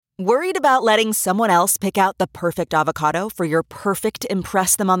Worried about letting someone else pick out the perfect avocado for your perfect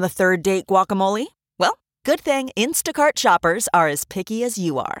impress them on the third date guacamole? Well, good thing Instacart shoppers are as picky as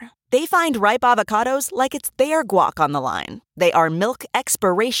you are. They find ripe avocados like it's their guac on the line. They are milk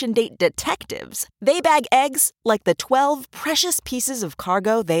expiration date detectives. They bag eggs like the 12 precious pieces of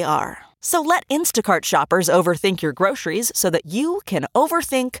cargo they are. So let Instacart shoppers overthink your groceries so that you can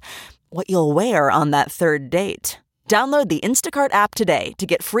overthink what you'll wear on that third date. Download the Instacart app today to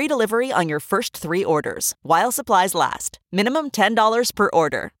get free delivery on your first 3 orders, while supplies last. Minimum $10 per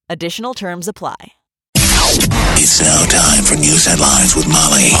order. Additional terms apply. It's now time for news headlines with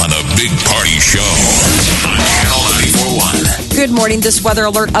Molly on a Big Party Show on Channel 94.1. Good morning. This weather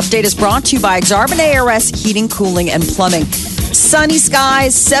alert update is brought to you by Exarban ARS Heating, Cooling, and Plumbing. Sunny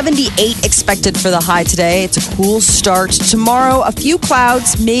skies, 78 expected for the high today. It's a cool start. Tomorrow, a few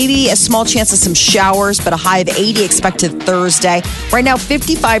clouds, maybe a small chance of some showers, but a high of 80 expected Thursday. Right now,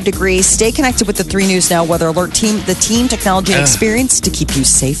 55 degrees. Stay connected with the 3 News Now Weather Alert team, the team, technology, and experience to keep you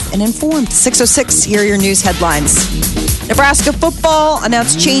safe and informed. 6:06, here are your news headlines. Nebraska football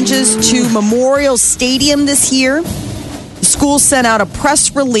announced changes to Memorial Stadium this year. The school sent out a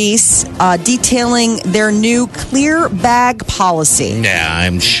press release detailing their new clear bag policy. Yeah,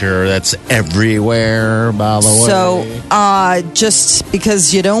 I'm sure that's everywhere, by the way. So, just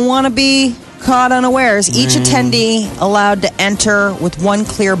because you don't want to be caught unawares, each attendee allowed to enter with one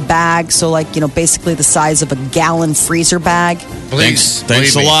clear bag. So, basically the size of a gallon freezer bag.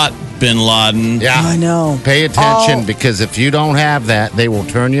 Thanks a lot, Bin Laden. Yeah, I know. Pay attention because if you don't have that, they will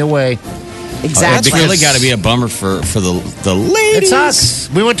turn you away. Exactly. It's really got to be a bummer for the ladies. It's us.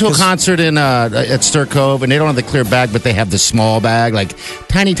 We went to a concert at Stir Cove, and they don't have the clear bag, but they have the small bag, like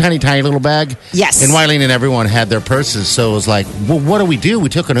tiny little bag. Yes. And Wileen and everyone had their purses, so it was like, well, what do? We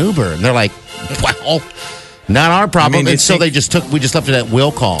took an Uber, and they're like, well, not our problem. And so we just left it at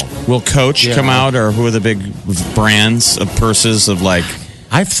will call. Will Coach come out, or who are the big brands of purses of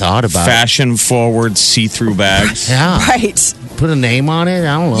I've thought about fashion forward see-through bags? Yeah. Right. Put a name on it.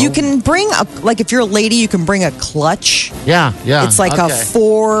 I don't know. You can bring if you're a lady, you can bring a clutch. Yeah. It's like a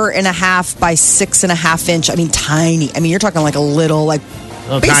 4.5 by 6.5 inch. I mean, tiny. I mean, you're talking like a little,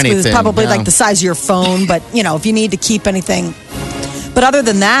 basically tiny it's thing, probably like the size of your phone. But if you need to keep anything. But other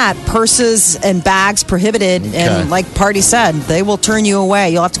than that, purses and bags prohibited. Okay. And like Party said, they will turn you away.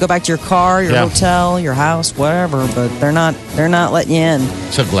 You'll have to go back to your car, your hotel, your house, whatever. But they're not letting you in.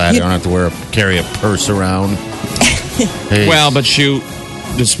 So glad I don't have to carry a purse around. Well, but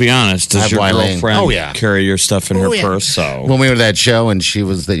let's be honest, does your girlfriend carry your stuff in her purse? So when we were at that show and she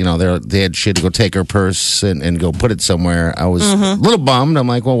was, she had to go take her purse and go put it somewhere. I was a little bummed. I'm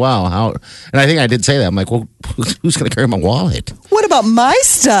like, well, wow, how? And I think I did say that. I'm like, well, who's going to carry my wallet? What about my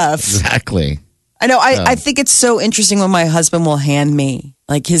stuff? Exactly. I know. I think it's so interesting when my husband will hand me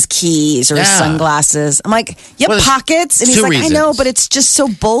his keys or his sunglasses. I'm like, you have pockets? And he's like, reasons. I know, but it's just so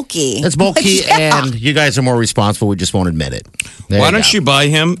bulky. It's bulky, and you guys are more responsible. We just won't admit it. Why don't you buy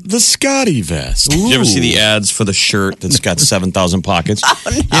him the Scotty vest? You ever see the ads for the shirt that's got 7,000 pockets? Oh,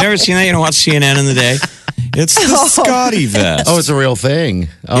 no. You ever seen that? You know, watch CNN in the day? It's the Scotty vest. Oh, it's a real thing.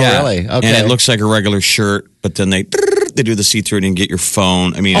 Oh, really? Okay. And it looks like a regular shirt, but then they do the see-through and get your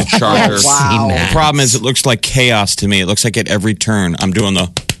phone. I mean, a charger. Wow. The problem is it looks like chaos to me. It looks like at every turn I'm doing the...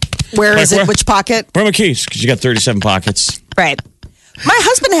 Where is it? Which pocket? Where are my keys? Because you got 37 pockets. Right. My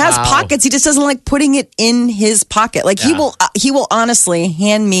husband has pockets. He just doesn't like putting it in his pocket. He will honestly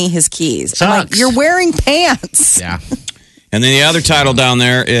hand me his keys. I'm like, you're wearing pants. Yeah. And then the other title down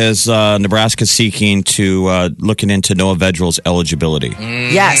there is Nebraska seeking to looking into Noah Vedril's eligibility.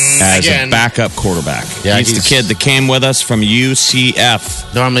 Yes. As a backup quarterback. Yeah, he's the kid that came with us from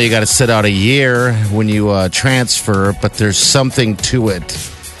UCF. Normally you got to sit out a year when you transfer, but there's something to it.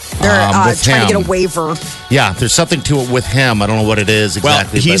 They're trying to get a waiver. Yeah, there's something to it with him. I don't know what it is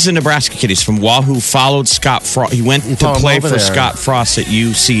exactly. Well, he's a Nebraska kid. He's from Wahoo, followed Scott Frost. He went to play for Scott Frost at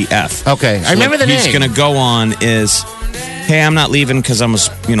UCF. Okay, I remember the name. He's going to go on is... Hey, I'm not leaving because I was,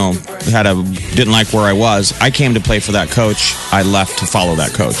 didn't like where I was. I came to play for that coach. I left to follow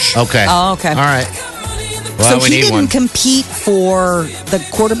that coach. Okay. Oh, okay. All right. Well, so he didn't compete for the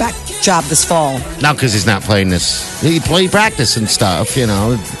quarterback job this fall. No, because he's not playing this. He practice and stuff,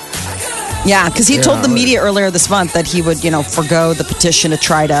 Yeah, because he told the media earlier this month that he would, forgo the petition to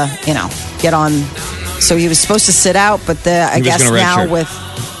try to, get on. So he was supposed to sit out, but I guess now with...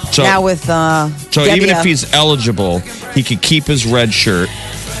 So even if he's eligible, he could keep his red shirt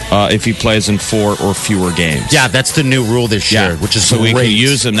if he plays in 4 or fewer games. Yeah, that's the new rule this year, which is so we can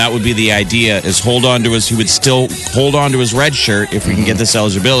use him. That would be the idea: is he would still hold on to his red shirt if we can get this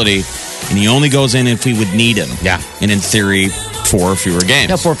eligibility, and he only goes in if we would need him. Yeah, and in theory, 4 fewer games.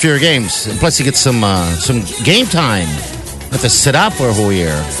 Yeah, 4 fewer games. And plus, you get some game time. Have to sit out for a whole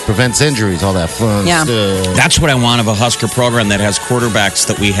year. Prevents injuries, all that fun Yeah. stuff. That's what I want of a Husker program that has quarterbacks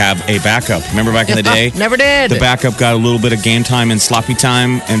that we have a backup. Remember back in the day? Never did. The backup got a little bit of game time and sloppy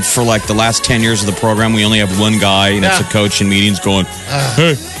time. And for like the last 10 years of the program, we only have one guy, and it's a coach in meetings going,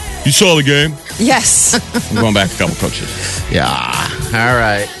 hey, you saw the game? Yes. I'm going back a couple coaches. Yeah. All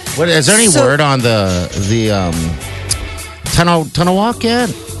right. What is there any word on the tunnel walk yet?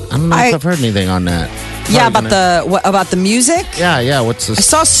 I don't know if I've heard anything on that. Yeah, about the music. Yeah. What's I this?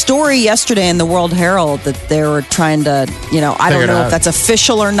 saw a story yesterday in the World Herald that they were trying to, I don't know if that's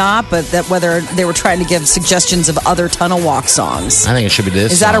official or not, but that whether they were trying to give suggestions of other tunnel walk songs. I think it should be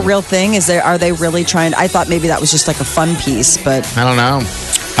this. Is that a song. real thing? Are they really trying? I thought maybe that was just like a fun piece, but I don't know.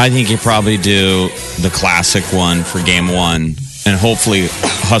 I think you probably do the classic one for game 1, and hopefully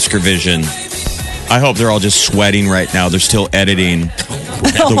Husker Vision. I hope they're all just sweating right now. They're still editing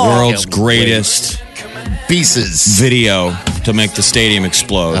the world's greatest Pieces. video to make the stadium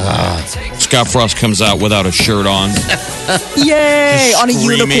explode. Scott Frost comes out without a shirt on. yay, on a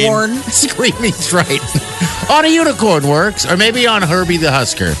screaming. unicorn. Screaming's right. On a unicorn works, or maybe on Herbie the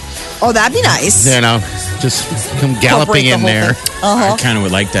Husker. Oh, that'd be nice. Just come galloping in there. I kind of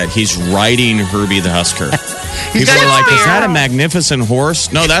would like that. He's riding Herbie the Husker. People got are a like, is spear. that a magnificent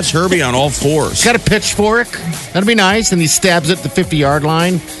horse? No, that's Herbie on all fours. He's got a pitchfork. That'd be nice. And he stabs it at the 50-yard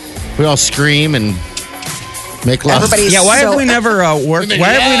line. We all scream and make love. Everybody's Yeah, why have so- we never worked? Why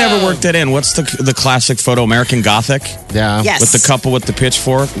have we never worked that in? What's the classic photo? American Gothic Yeah. Yes. with the couple with the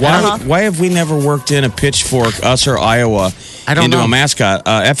pitchfork. Why have we never worked in a pitchfork, us or Iowa, I don't into know. a mascot?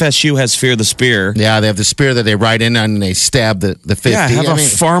 FSU has Fear the Spear. Yeah, they have the spear that they ride in and they stab the 50. Yeah, have a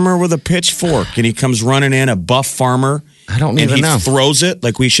farmer with a pitchfork, and he comes running in, a buff farmer. I don't and even he know. throws it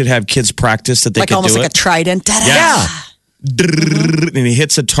like we should have kids practice that they like could almost do like it. a trident. Da-da. Yeah. And he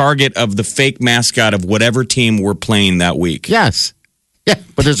hits a target of the fake mascot of whatever team we're playing that week. Yes. Yeah,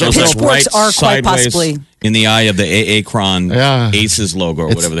 but there's Goes also like Pitchforks are quite sideways possibly- in the eye of the AA Cron Yeah. Aces logo or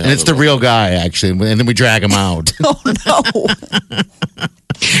whatever the hell. and it's the real guy, actually. And then we drag him out. Oh no.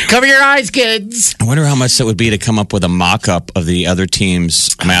 Cover your eyes, kids. I wonder how much that would be to come up with a mock-up of the other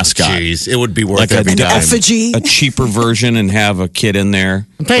team's mascot. Jeez, it would be worth Like every an dime. effigy. A cheaper version and have a kid in there.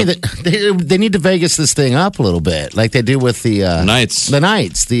 I'm telling you, they need to Vegas this thing up a little bit, like they do with the Knights. the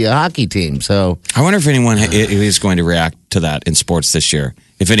Knights, the hockey team. So I wonder if anyone is going to react to that in sports this year.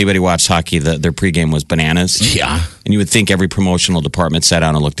 If anybody watched hockey, their pregame was bananas. yeah, And you would think every promotional department sat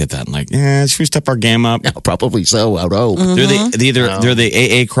down and looked at that and like, should we step our game up? probably so. I would hope. They're the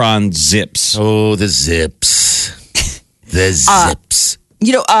AA Cron Zips. Oh, the zips, the zips.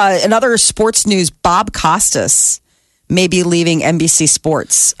 Another sports news, Bob Costas may be leaving NBC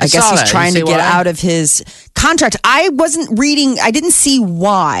Sports. I guess saw he's that. trying You to see get why? out of his contract. I wasn't reading, I didn't see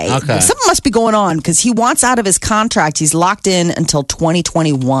why. Okay. Something must be going on because he wants out of his contract. He's locked in until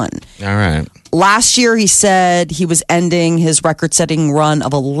 2021. All right. Last year, he said he was ending his record setting run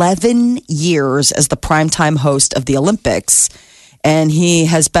of 11 years as the primetime host of the Olympics. And he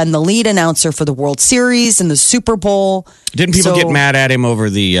has been the lead announcer for the World Series and the Super Bowl. Didn't people get mad at him over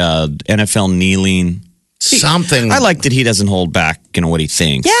the NFL kneeling? Something. I like that he doesn't hold back, what he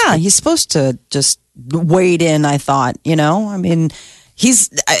thinks. Yeah, he's supposed to just wade in, I thought, I mean, he's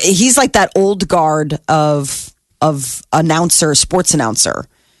like that old guard of announcer, sports announcer.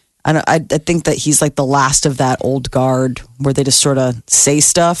 And I think that he's like the last of that old guard where they just sort of say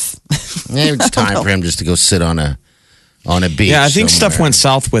stuff. Maybe it's time for him just to go sit on a beach. Yeah, I think stuff somewhere. went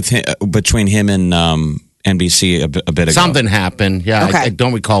south with him, between him and NBC a bit ago. Something happened. Yeah, Okay. I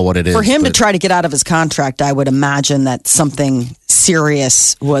don't recall what it is. For him to but- try to get out of his contract, I would imagine that something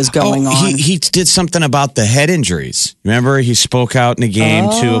serious was going on. He did something about the head injuries. Remember, he spoke out in a game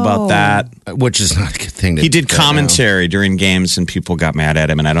too about that. which is not a good thing to He did right now. commentary during games, and people got mad at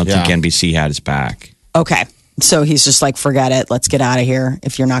him. And I don't think Yeah. NBC had his back. Okay. So he's just like, forget it. Let's get out of here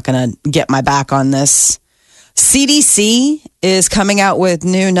if you're not going to get my back on this. CDC is coming out with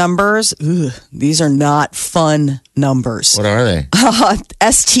new numbers. Ugh, these are not fun numbers. What are they?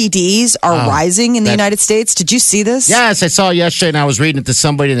 STDs are rising in the that- United States. Did you see this? Yes, I saw it yesterday, and I was reading it to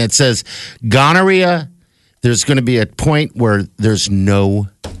somebody, and it says gonorrhea. There's going to be a point where there's no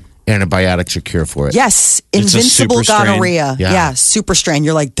antibiotics or cure for it. Yes, It's a invincible super strain. gonorrhea. Yeah. Yeah, super strain.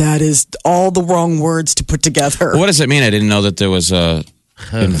 You're like, that is all the wrong words to put together. What does it mean? I didn't know that there was a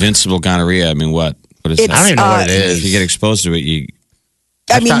invincible gonorrhea. I mean, what is It's, that? I don't even know what it If is. you get exposed to it, you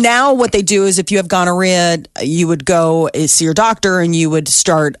I mean, now what they do is if you have gonorrhea, you would go see your doctor and you would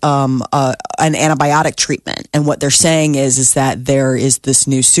start an antibiotic treatment. And what they're saying is that there is this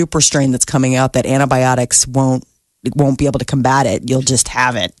new super strain that's coming out that antibiotics won't won't be able to combat it. You'll just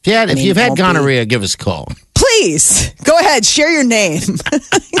have it. Yeah, I if mean, you've it had won't be- gonorrhea, give us a call. please go ahead, share your name, get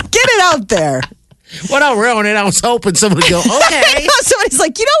it out there. Well, I'll ruin it. I was hoping someone would go, okay. Somebody's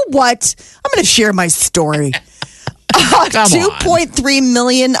like, you know what? I'm going to share my story. Come 2.3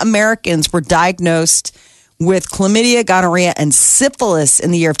 million Americans were diagnosed with chlamydia, gonorrhea, and syphilis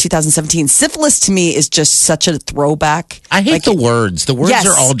in the year of 2017. Syphilis to me is just such a throwback. I hate the words. The words Yes.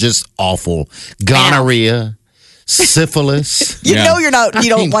 are all just awful. Gonorrhea, syphilis. You Yeah. know you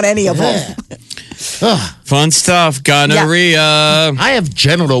don't want any of them. Fun stuff. Gonorrhea. I have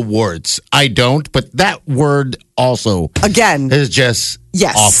genital warts. I don't, but that word also Again, is just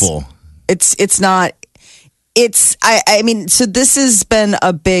Yes. awful. it's not. I mean, so this has been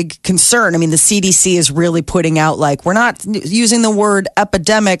a big concern. I mean, the CDC is really putting out like, we're not using the word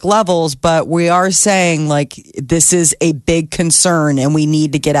epidemic levels, but we are saying like, this is a big concern and we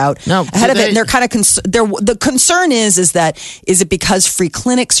need to get out Now, ahead of do it. And they're kind of, the concern is it because free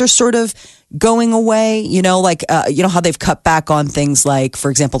clinics are sort of going away, you know how they've cut back on things like, for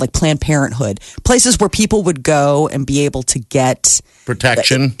example, like Planned Parenthood, places where people would go and be able to get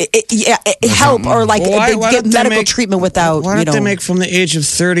Protection. help or like Why they don't get they medical make- treatment without, Why don't they make from the age of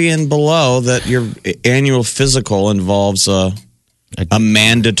 30 and below that your annual physical involves a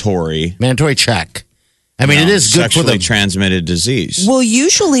mandatory Mandatory check. I mean, it is good for sexually the transmitted disease. Well,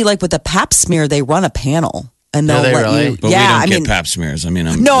 usually, like with the Pap smear, they run a panel and they'll Do they let really? you. But yeah, we don't I get mean, pap smears. I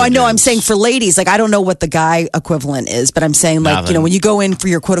mean, no, I know. I'm saying for ladies, like I don't know what the guy equivalent is, but I'm saying like Nothing. when you go in for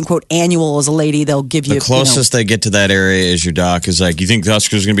your quote unquote annual as a lady, they'll give you the closest they get to that area is your doc is like, you think the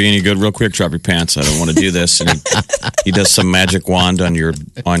Oscars going to be any good? Real quick, drop your pants. I don't want to do this. And he does some magic wand on your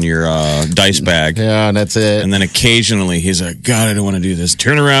dice bag. Yeah, and that's it. And then occasionally he's like, God, I don't want to do this.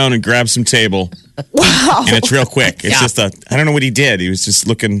 Turn around and grab some table. Wow. And it's real quick. It's just I don't know what he did. He was just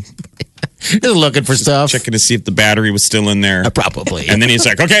looking, Just looking for stuff. checking to see if the battery was still in there. Probably. And then he's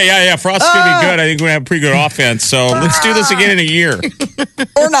like, okay, yeah, Frost's going to be good. I think we're going to have a pretty good offense. So let's do this again in a year.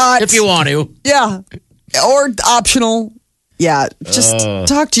 or not. if you want to. Yeah. Or optional. Yeah. Just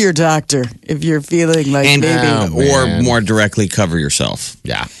talk to your doctor if you're feeling like And, maybe. or man. more directly cover yourself.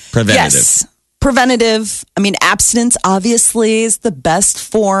 Yeah. Preventative. Yes. Preventative. I mean, abstinence obviously is the best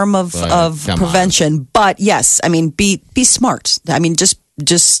form of come on. prevention. But yes, I mean, be smart. I mean, just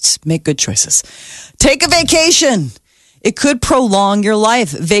make good choices. Take a vacation. It could prolong your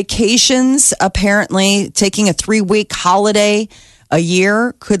life. Vacations, apparently, taking a 3-week holiday a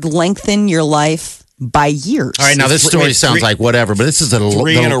year could lengthen your life by years. All right, now this story sounds like whatever, but this is a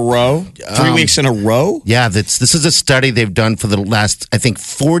Three in a row? 3 weeks in a row? Yeah, this is a study they've done for the last, I think,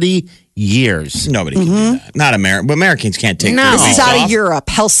 40 years. Nobody can do that. Not America. But Americans can't take No. three This weeks is out off. of Europe.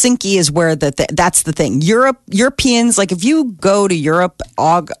 Helsinki is where that's the thing. Europeans, like if you go to Europe,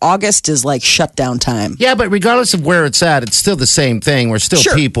 August is like shutdown time. Yeah, but regardless of where it's at, it's still the same thing. We're still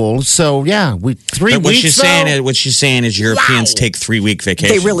Sure. people. So yeah, three But what weeks. she's saying is Europeans take 3-week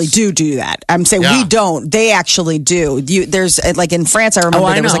vacations. They really do that. I'm saying Yeah. we don't. They actually do. There's like in France, I remember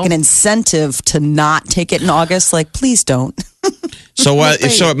I there was know. like an incentive to not take it in August. Like, please don't. So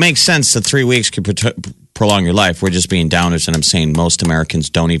it makes sense that 3 weeks could prolong your life. We're just being downers, and I'm saying most Americans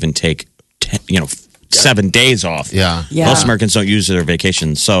don't even take 7 days off. Yeah. Yeah. Most Americans don't use their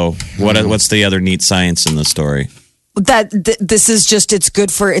vacation. So what's the other neat science in the story? This is just it's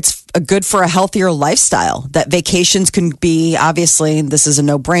good for a healthier lifestyle. That vacations can be obviously this is a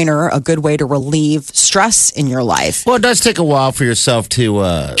no brainer, a good way to relieve stress in your life. Well, it does take a while for yourself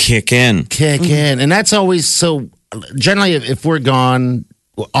to Kick in. kick in, and that's always so. Generally, if we're gone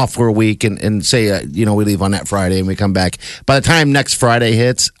off for a week and say we leave on that Friday and we come back, by the time next Friday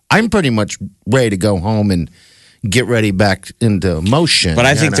hits, I'm pretty much ready to go home and get ready back into motion. But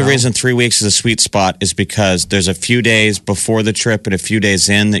I think the you know? reason 3 weeks is a sweet spot is because there's a few days before the trip and a few days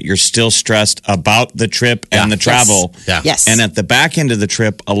in that you're still stressed about the trip and the travel. Yeah. Yes. And at the back end of the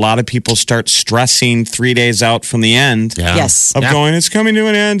trip, a lot of people start stressing 3 days out from the end Yeah. Yes. of Yeah. going, it's coming to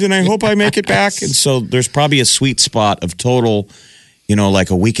an end and I hope I make it back. And so there's probably a sweet spot of total, like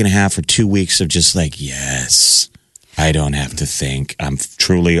a week and a half or 2 weeks of just like, yes, I don't have to think. I'm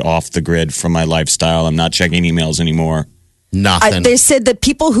truly off the grid from my lifestyle. I'm not checking emails anymore. Nothing. They said that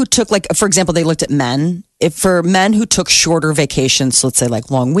people who took for example, they looked at men. If for men who took shorter vacations, so let's say like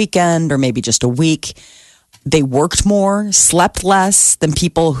long weekend or maybe just a week, they worked more, slept less than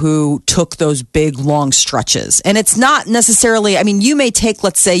people who took those big long stretches. And it's not necessarily, I mean, you may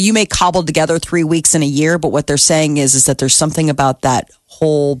cobble together 3 weeks in a year, but what they're saying is that there's something about that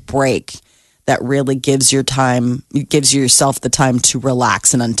whole break that really gives yourself the time to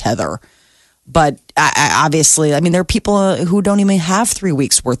relax and untether But obviously, I mean, there are people who don't even have 3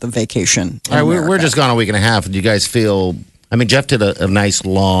 weeks worth of vacation. All right, we're just gone a week and a half. Do you guys feel? I mean, Jeff did a nice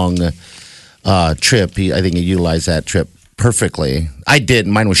long trip. I think he utilized that trip perfectly. I did.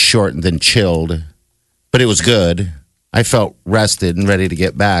 Mine was short and then chilled, but it was good. I felt rested and ready to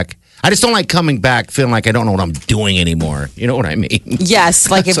get back. I just don't like coming back feeling like I don't know what I'm doing anymore. You know what I mean?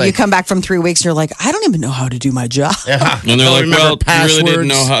 Yes, like if you come back from 3 weeks and you're like, I don't even know how to do my job. Yeah. And they're like, well, passwords. you really didn't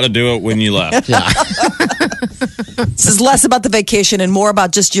know how to do it when you left. Yeah. This is less about the vacation and more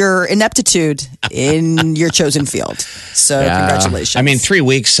about just your ineptitude in your chosen field. So congratulations. I mean, 3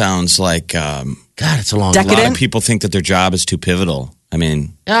 weeks sounds like God, it's a long Decadent. a lot of people think that their job is too pivotal. I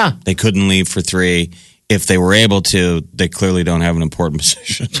mean, Yeah. they couldn't leave for 3. If they were able to, they clearly don't have an important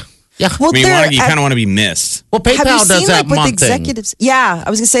position. Yeah. Well, I mean, there- you kind of want to be missed. Well, have you PayPal does seen that like with month thing. executives? Yeah, I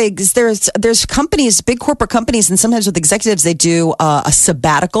was gonna say 'cause there's companies, big corporate companies, and sometimes with executives they do a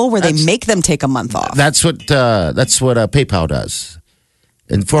sabbatical where they make them take a month off. That's what PayPal does,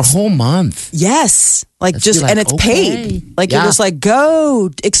 and for a whole month. Yes, like Let's just be like, and it's okay. paid. Like Yeah. you're just like go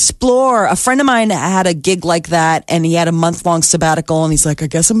explore. A friend of mine had a gig like that, and he had a month-long sabbatical, and he's like, I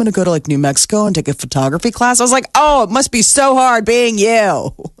guess I'm gonna go to like New Mexico and take a photography class. I was like, oh, it must be so hard being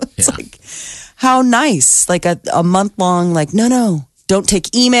you. It's like how nice, like a month-long. Like no. Don't take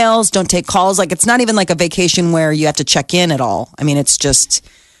emails. Don't take calls. Like it's not even like a vacation where you have to check in at all. I mean, it's just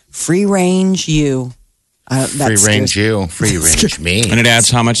free range you. Free range you, free range me. And it adds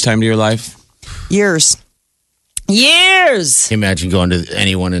how much time to your life? Years. Imagine going to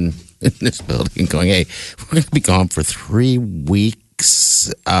anyone in this building going, hey, we're going to be gone for 3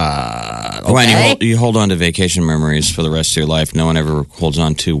 weeks. Well, and Okay. you hold on to vacation memories for the rest of your life. No one ever holds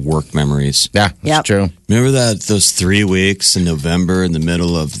on to work memories. Yeah, that's Yep. true. Remember those 3 weeks in November in the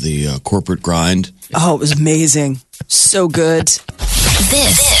middle of the corporate grind? Oh, it was amazing. So good.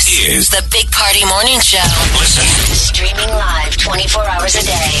 This is the Big Party Morning Show. Listen. Streaming live 24 hours a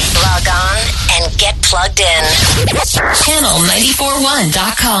day. Log on and get plugged in.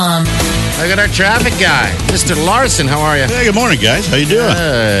 Channel941.com. Look at our traffic guy, Mr. Larson. How are you? Hey, good morning, guys. How you doing?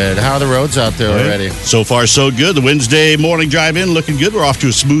 Good. How are the roads out there already? So far, so good. The Wednesday morning drive-in looking good. We're off to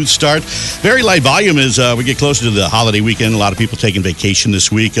a smooth start. Very light volume as we get closer to the holiday weekend. A lot of people taking vacation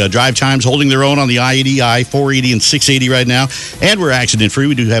this week. Drive times holding their own on the I-80, I-480, and 680 right now. And we're accident-free.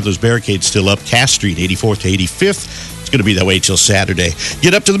 We do have those barricades still up. Cass Street, 84th to 85th. It's going to be that way till Saturday.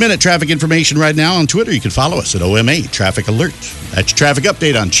 Get up to the minute traffic information right now on Twitter. You can follow us at OMA Traffic Alert. That's your traffic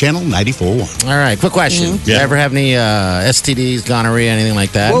update on Channel 94.1. All right, quick question. Do you Yeah. ever have any STDs, gonorrhea, anything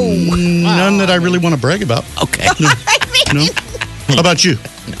like that? None that I really want to brag about. Okay. No? How about you?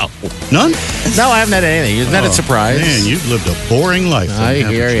 No. None? No, I haven't had anything. Isn't that a surprise? Man, you've lived a boring life. I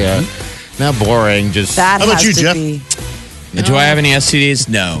hear you. Not boring, just... That How about has you, to Jeff? be. Do I have any STDs?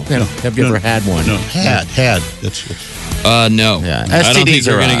 No. Have you ever had one? No, had. That's No. Yeah. I don't think STDs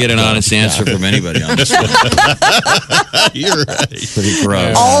we're are going to out, get an though. honest answer from anybody on this one. You're right. Pretty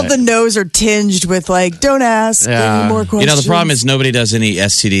gross. All the no's are tinged with like, don't ask Yeah. any more questions. The problem is nobody does any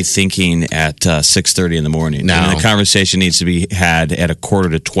STD thinking at 6:30 in the morning. No. I mean, the conversation needs to be had at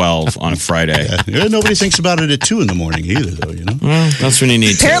 11:45 on a Friday. Yeah, nobody thinks about it at 2 in the morning either, though, you know? Well, that's when you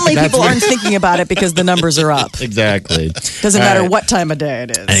need apparently That's people what- aren't thinking about it because the numbers are up. Exactly. Doesn't All matter right. what time of day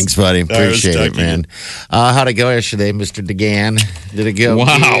it is. Thanks, buddy. right, Appreciate let's it, talk man. How'd it go yesterday, Mr. DeGan? Did it go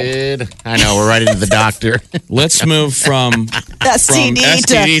Wow. good? I know, we're right into the doctor. Let's move from STD to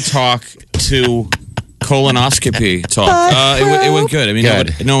STD talk to colonoscopy talk. It went good. I mean,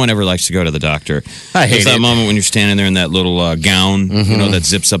 Good. no one ever likes to go to the doctor. I hate There's that it. moment when you're standing there in that little gown, that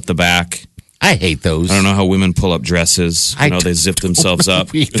zips up the back. I hate those. I don't know how women pull up dresses. I They zip themselves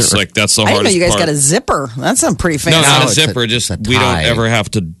up. either. It's like that's the I didn't know hardest you guys part. got a zipper. That sounds pretty No, fancy. not No, a it's zipper. a- Just it's a we don't tie. ever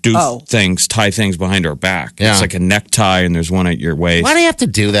have to do Oh. tie things behind our back. Yeah. It's like a necktie, and there's one at your waist. Why do you have to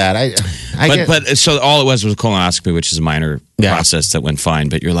do that? I get, But so all it was a colonoscopy, which is a minor Yeah. process that went fine.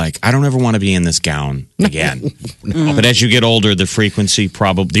 But you're like, I don't ever want to be in this gown again. But as you get older, the frequency,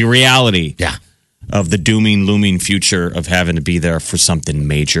 the reality yeah. of the dooming, looming future of having to be there for something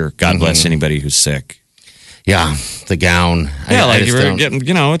major. God bless anybody who's sick. Yeah, the gown. Yeah, I like just you're don't- getting,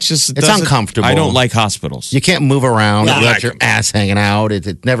 it's just It's uncomfortable. I don't like hospitals. You can't move around Yeah. without your ass hanging out.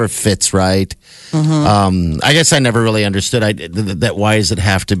 It never fits right. Mm-hmm. I guess I never really understood that. Why does it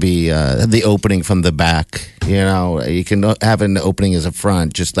have to be the opening from the back? You know, you can have an opening as a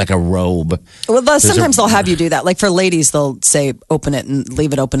front, just like a robe. Well, sometimes they'll have you do that. Like for ladies, they'll say open it and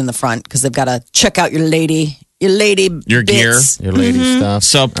leave it open in the front because they've got to check out your lady Your gear. bits. Your lady stuff.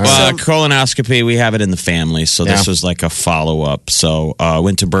 So, colonoscopy, we have it in the family. So this Yeah. was like a follow up. So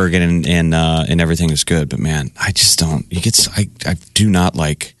went to Bergen and everything was good. But man, I just don't. I do not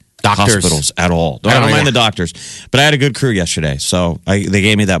like hospitals at all. I don't mind the doctors, but I had a good crew yesterday. So they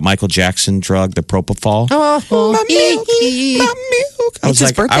gave me that Michael Jackson drug, the Propofol. Oh, my milk. I was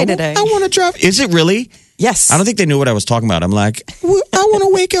his birthday today. I want to drive. Is it really? Yes. I don't think they knew what I was talking about. I'm like, I want to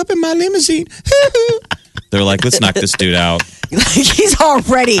wake up in my limousine. They're like, let's knock this dude out. He's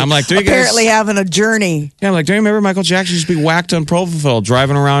already I'm like, apparently having a journey. Yeah, I'm like, do you remember Michael Jackson used to be whacked on Propofol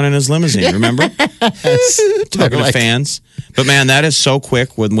driving around in his limousine? Remember? Talking to fans. But man, that is so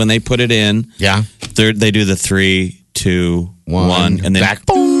quick when they put it in. Yeah. They do the 3, 2, 1, and then back.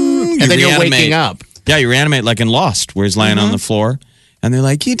 Boom, And then you're waking up. Yeah, you reanimate like in Lost, where he's lying on the floor. And they're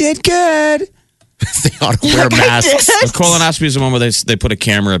like, you did good. They ought to wear masks. A colonoscopy is the one where they put a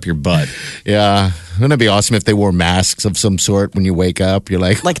camera up your butt. Yeah. Wouldn't it be awesome if they wore masks of some sort when you wake up? You're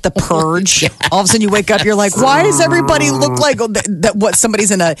like the Purge. All of a sudden you wake up, you're like, why does everybody look like that? What somebody's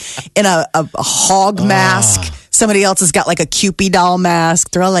in a hog mask? Somebody else has got like a Cupid doll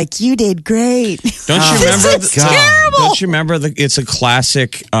mask. They're all like, you did great. Don't you remember? It's terrible. Don't you remember? It's a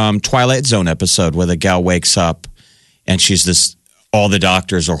classic Twilight Zone episode where the gal wakes up and she's this. All the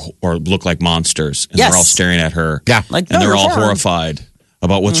doctors or look like monsters, and they're all staring at her. Yeah, and they're all horrified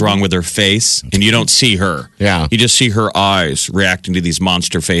about what's wrong with her face, and you don't see her. Yeah, you just see her eyes reacting to these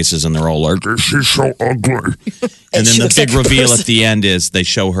monster faces, and they're all like, "She's so ugly." And then the big reveal at the end is they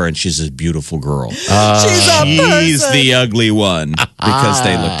show her, and she's this beautiful girl. She's the ugly one because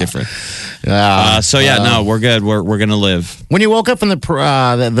they look different. No, we're good. We're gonna live. When you woke up from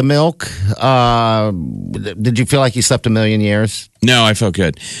the milk, did you feel like you slept a million years? No, I felt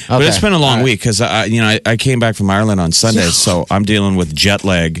good, but it's been a long week because I came back from Ireland on Sunday, so I'm dealing with jet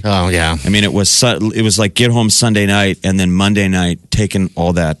lag. Oh yeah, I mean it was like get home Sunday night and then Monday night taking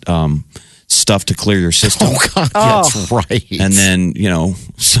all that stuff to clear your system. Oh God, that's right. And then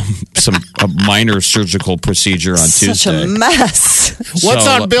a minor surgical procedure on Tuesday. Such a mess. What's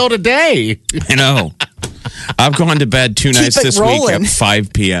on bill today? I know. I've gone to bed 2 nights this week at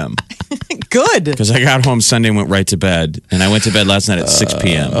 5 p.m. Good. Because I got home Sunday and went right to bed. And I went to bed last night at 6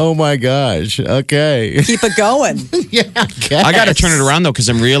 p.m. Oh, my gosh. Okay. Keep it going. Yeah, I got to turn it around, though, because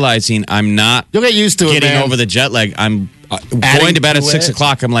I'm realizing I'm not You'll get used to getting it, over the jet lag. I'm going to bed at 6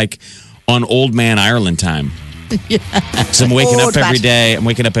 o'clock. I'm like on old man Ireland time. Yeah. So I'm waking up every day. I'm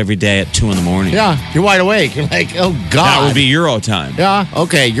waking up every day at 2 in the morning. Yeah, you're wide awake. You're like, oh, God. That would be Euro time. Yeah,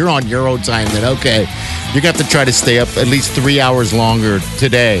 okay. You're on Euro time then. Okay. You got to try to stay up at least 3 hours longer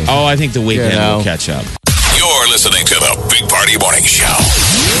today. Oh, I think the weekend will catch up. You're listening to the Big Party Morning Show.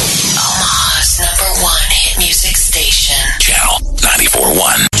 Omaha's #1 hit music station. Channel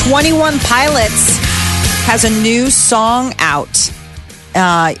 94.1. 21 Pilots has a new song out.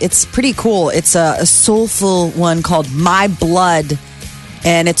 It's pretty cool. It's a soulful one called My Blood.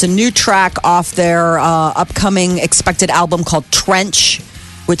 And it's a new track off their upcoming expected album called Trench,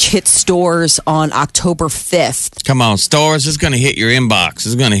 which hits stores on October 5th. Come on, stores. It's going to hit your inbox.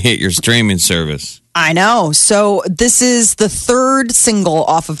 It's going to hit your streaming service. I know. So this is the third single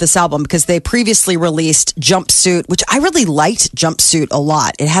off of this album because they previously released Jumpsuit, which I really liked Jumpsuit a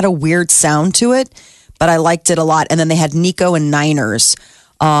lot. It had a weird sound to it, but I liked it a lot. And then they had Nico and Niners.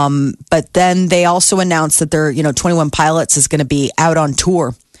 But then they also announced that their 21 Pilots is going to be out on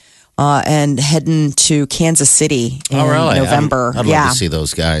tour and heading to Kansas City in November. I'd love to see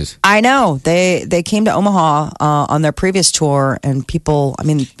those guys. I know. They came to Omaha on their previous tour, and people who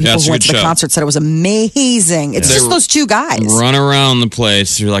went to the concert said it was amazing. It's just those two guys. Run around the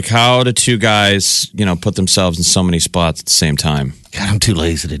place. You're like, how do two guys, put themselves in so many spots at the same time? God, I'm too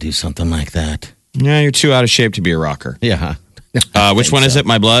lazy to do something like that. Yeah, you're too out of shape to be a rocker. Yeah. Which one is it?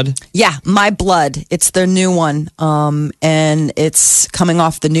 My Blood? Yeah, My Blood. It's their new one. And it's coming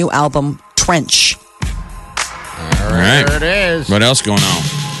off the new album, Trench. All right. There it is. What else going on?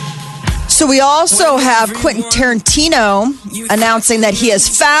 So we also have Quentin Tarantino announcing that he has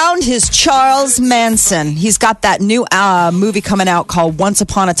found his Charles Manson. He's got that new movie coming out called Once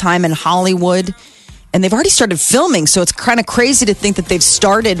Upon a Time in Hollywood. And they've already started filming, so it's kind of crazy to think that they've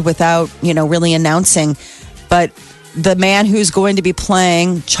started without, really announcing. But the man who's going to be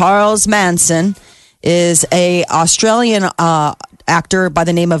playing Charles Manson is a Australian actor by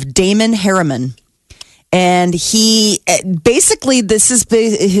the name of Damon Harriman. And he basically,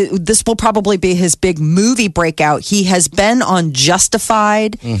 this will probably be his big movie breakout. He has been on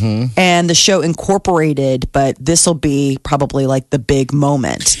Justified and the show Incorporated, but this will be probably like the big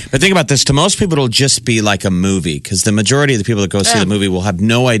moment. But think about this. To most people, it'll just be like a movie because the majority of the people that go see the movie will have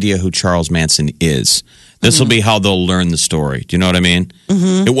no idea who Charles Manson is. This will be how they'll learn the story. Do you know what I mean?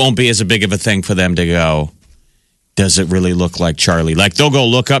 It won't be as big of a thing for them to go, does it really look like Charlie? Like they'll go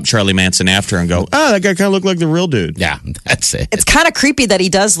look up Charlie Manson after and go, oh, that guy kind of looked like the real dude. Yeah, that's it. It's kind of creepy that he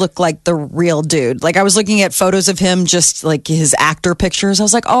does look like the real dude. Like I was looking at photos of him, just like his actor pictures. I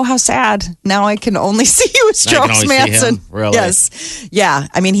was like, oh, how sad. Now I can only see you as Now you can Charles only see Manson. him? Really? Yes. Yeah.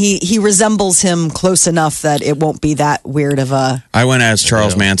 I mean, he resembles him close enough that it won't be that weird of a. I went as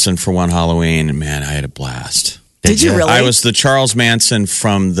Charles Manson for one Halloween, and man, I had a blast. Did you really? I was the Charles Manson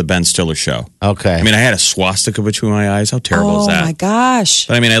from the Ben Stiller show. Okay. I mean, I had a swastika between my eyes. How terrible is that? Oh my gosh.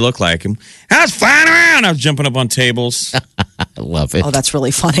 But I mean, I look like him. I was flying around. I was jumping up on tables. I love it. Oh, that's really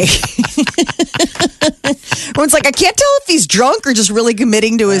funny. Everyone's like, I can't tell if he's drunk or just really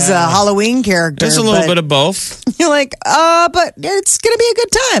committing to his Halloween character. There's a little bit of both. You're like, but it's going to be a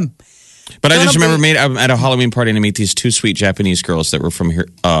good time. But I just remember I'm at a Halloween party and I meet these two sweet Japanese girls that were from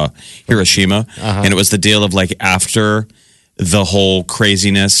Hiroshima. And it was the deal of like after the whole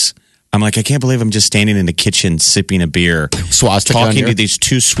craziness, I'm like, I can't believe I'm just standing in the kitchen sipping a beer, Swastika on talking to your- these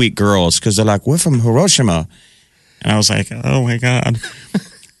two sweet girls because they're like, we're from Hiroshima. And I was like, oh my God.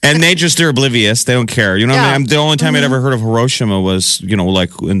 And they're oblivious. They don't care. You know what I mean? The only time I'd ever heard of Hiroshima was,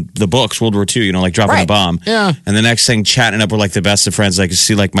 like in the books, World War II, like dropping a bomb. Yeah. And the next thing, chatting up, we're like the best of friends. I could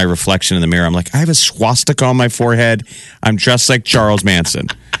see like my reflection in the mirror. I'm like, I have a swastika on my forehead. I'm dressed like Charles Manson.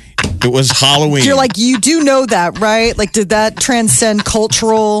 It was Halloween. You're like, you do know that, right? Like, did that transcend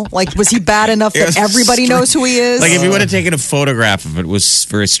cultural? Like, was he bad enough that everybody knows who he is? Like, if you would have taken a photograph of it, was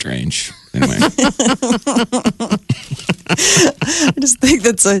very strange. Anyway. I just think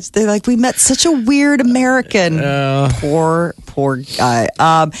they're like, we met such a weird American. Poor guy.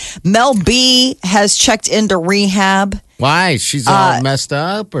 Mel B has checked into rehab. Why? She's all messed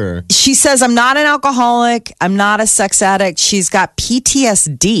up, or? She says, I'm not an alcoholic. I'm not a sex addict. She's got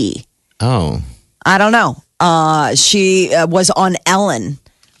PTSD. Oh. I don't know. She was on Ellen.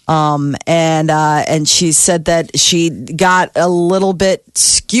 And she said that she got a little bit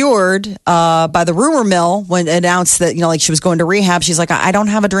skewered by the rumor mill when it announced that, like she was going to rehab. She's like, I don't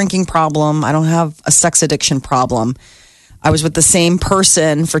have a drinking problem. I don't have a sex addiction problem. I was with the same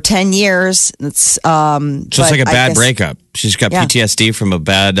person for 10 years. It's like a bad breakup. She's got PTSD from a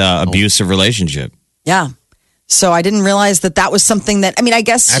bad abusive relationship. Yeah. So I didn't realize that was something that, I mean, I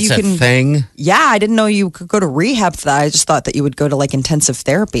guess That's you can. a thing. Yeah, I didn't know you could go to rehab for that. I just thought that you would go to like intensive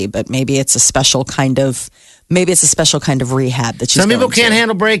therapy, but maybe it's a special kind of rehab that she's Some people going can't to.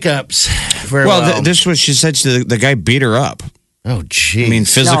 handle breakups. Very Well, this was she said. The guy beat her up. Oh, geez. I mean,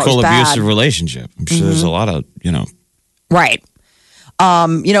 physical was bad. abusive relationship. I'm sure there's a lot of Right.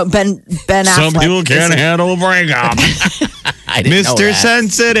 Ben Affleck. Some people can't handle a breakup. I didn't know Mr. that.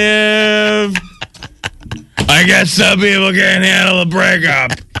 Sensitive. I guess some people can't handle a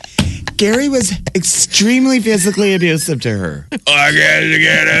breakup. Gary was extremely physically abusive to her. I guess you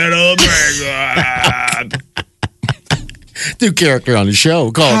can't handle a breakup. New character on the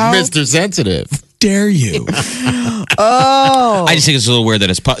show called How Mr. Sensitive. Dare you? Oh. I just think it's a little weird that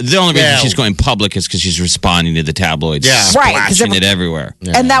it's the only reason Yeah. she's going public is because she's responding to the tabloids, Yeah. Right, 'cause splashing it everywhere.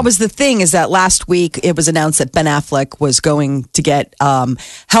 And that was the thing, is that last week it was announced that Ben Affleck was going to get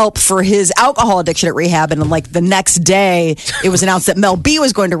help for his alcohol addiction at rehab. And like the next day, it was announced that Mel B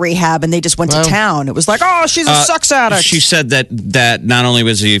was going to rehab and they just went to town. It was like, oh, she's a sex addict. She said that not only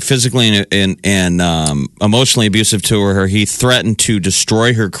was he physically and emotionally abusive to her, he threatened to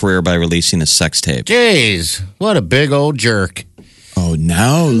destroy her career by releasing a sex tape. Jeez, what a big old jerk. Oh,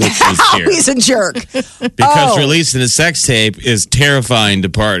 now look who's Oh, here. he's a jerk. Because releasing a sex tape is terrifying to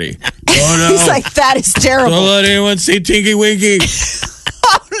party. Oh, no. He's like, that is terrible. Don't let anyone see Tinky Winky.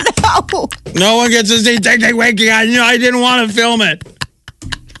 No. No one gets to see Tinky Winky. I didn't want to film it.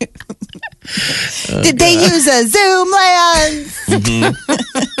 Did they use a zoom lens?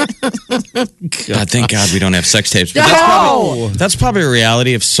 God, thank God we don't have sex tapes. But No! that's probably a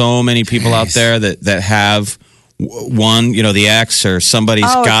reality of so many people out there that have one, the ex or somebody's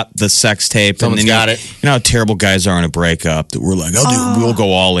got the sex tape. Someone's and then got it. You know how terrible guys are in a breakup that we're like, we'll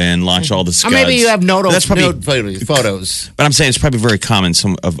go all in, launch all the Or scuds. maybe you have That's probably, nude photos. But I'm saying it's probably very common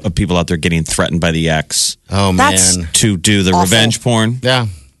some of people out there getting threatened by the ex Oh, That's- man. to do the Awful. revenge porn. Yeah.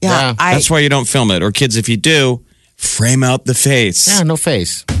 Yeah, That's why you don't film it. Or kids, if you do, frame out the face. Yeah, no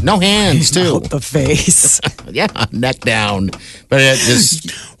face. No hands, too. the face. Yeah, neck down. But it just.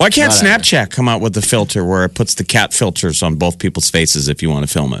 Why can't Whatever. Snapchat come out with the filter where it puts the cat filters on both people's faces if you want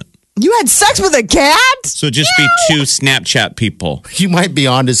to film it? You had sex with a cat? So just be two Snapchat people. You might be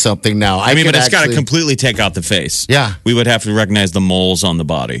onto something now. I mean, could but it's got to actually- completely take out the face. Yeah. We would have to recognize the moles on the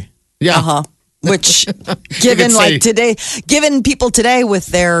body. Yeah. Uh-huh. Which, given say- given people today with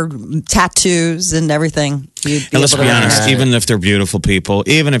their tattoos and everything, you'd And let's able be to honest, recognize it. even if they're beautiful people,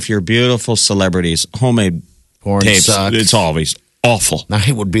 even if you're beautiful celebrities, homemade Porn tapes. sucks. It's always awful.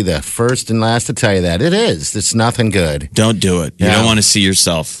 I would be the first and last to tell you that. It is. It's nothing good. Don't do it. You Yeah. don't want to see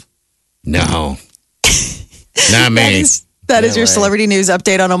yourself. No. Not me. That is your celebrity news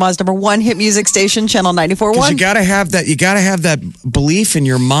update on Omaha's number one hit music station, Channel 94.1. Because you gotta have that. You gotta have that belief in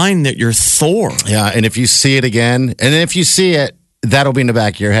your mind that you're Thor. Yeah, and if you see it again, and if you see it, that'll be in the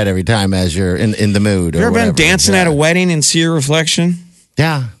back of your head every time as you're in the mood. You or ever been whatever. dancing Yeah. at a wedding and see your reflection?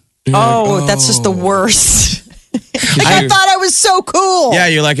 Yeah. Oh, that's just the worst. I you- thought I was so cool. Yeah,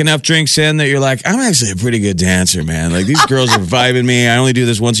 you're like enough drinks in that you're like, I'm actually a pretty good dancer, man. Like these girls are vibing me. I only do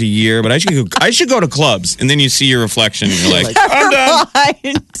this once a year, but I should go to clubs. And then you see your reflection and you're like, I'm done.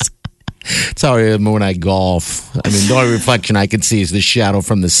 Right. It's how I am when I golf. I mean, the only reflection I can see is the shadow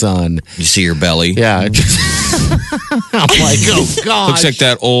from the sun. You see your belly. Yeah. it just- I'm like, oh, gosh. Looks like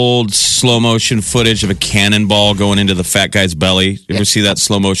that old slow motion footage of a cannonball going into the fat guy's belly. You ever see that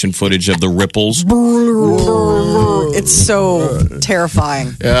slow motion footage of the ripples? It's so terrifying.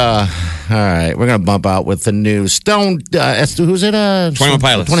 All right. We're going to bump out with the new Stone. Who's it? 21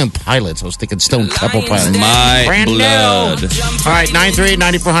 Pilots. 21 Pilots. I was thinking Stone Temple Pilots. My Brand new. blood. All right,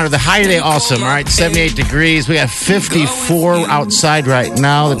 938-9400. The high today, awesome. All right, 78 degrees. We have 54 outside right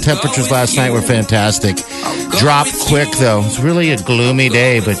now. The temperatures last night were fantastic. Drop quick, though. It's really a gloomy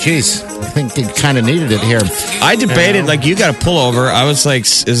day, but geez, I think it kind of needed it here. I debated, like, you got a pullover. I was like,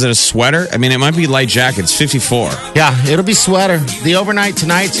 is it a sweater? I mean, it might be light jacket. It's 54. Yeah, it'll be sweater. The overnight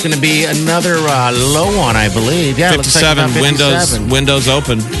tonight's going to be another low one, I believe. Yeah, it looks like 57, about 57. windows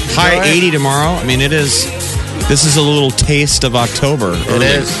open. High Right. 80 tomorrow. I mean, this is a little taste of October. It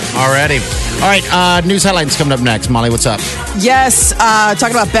is already. All right, news headlines coming up next. Molly, what's up? Yes,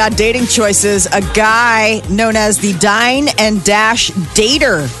 talking about bad dating choices. A guy known as the Dine and Dash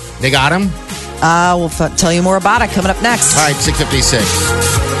Dater. They got him? We'll tell you more about it coming up next. All right,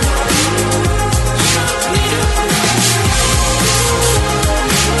 6:56.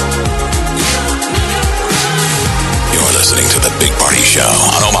 You're listening to The Big Party Show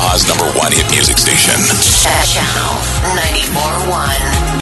on Omaha's #1 hit music station. Channel 94.1.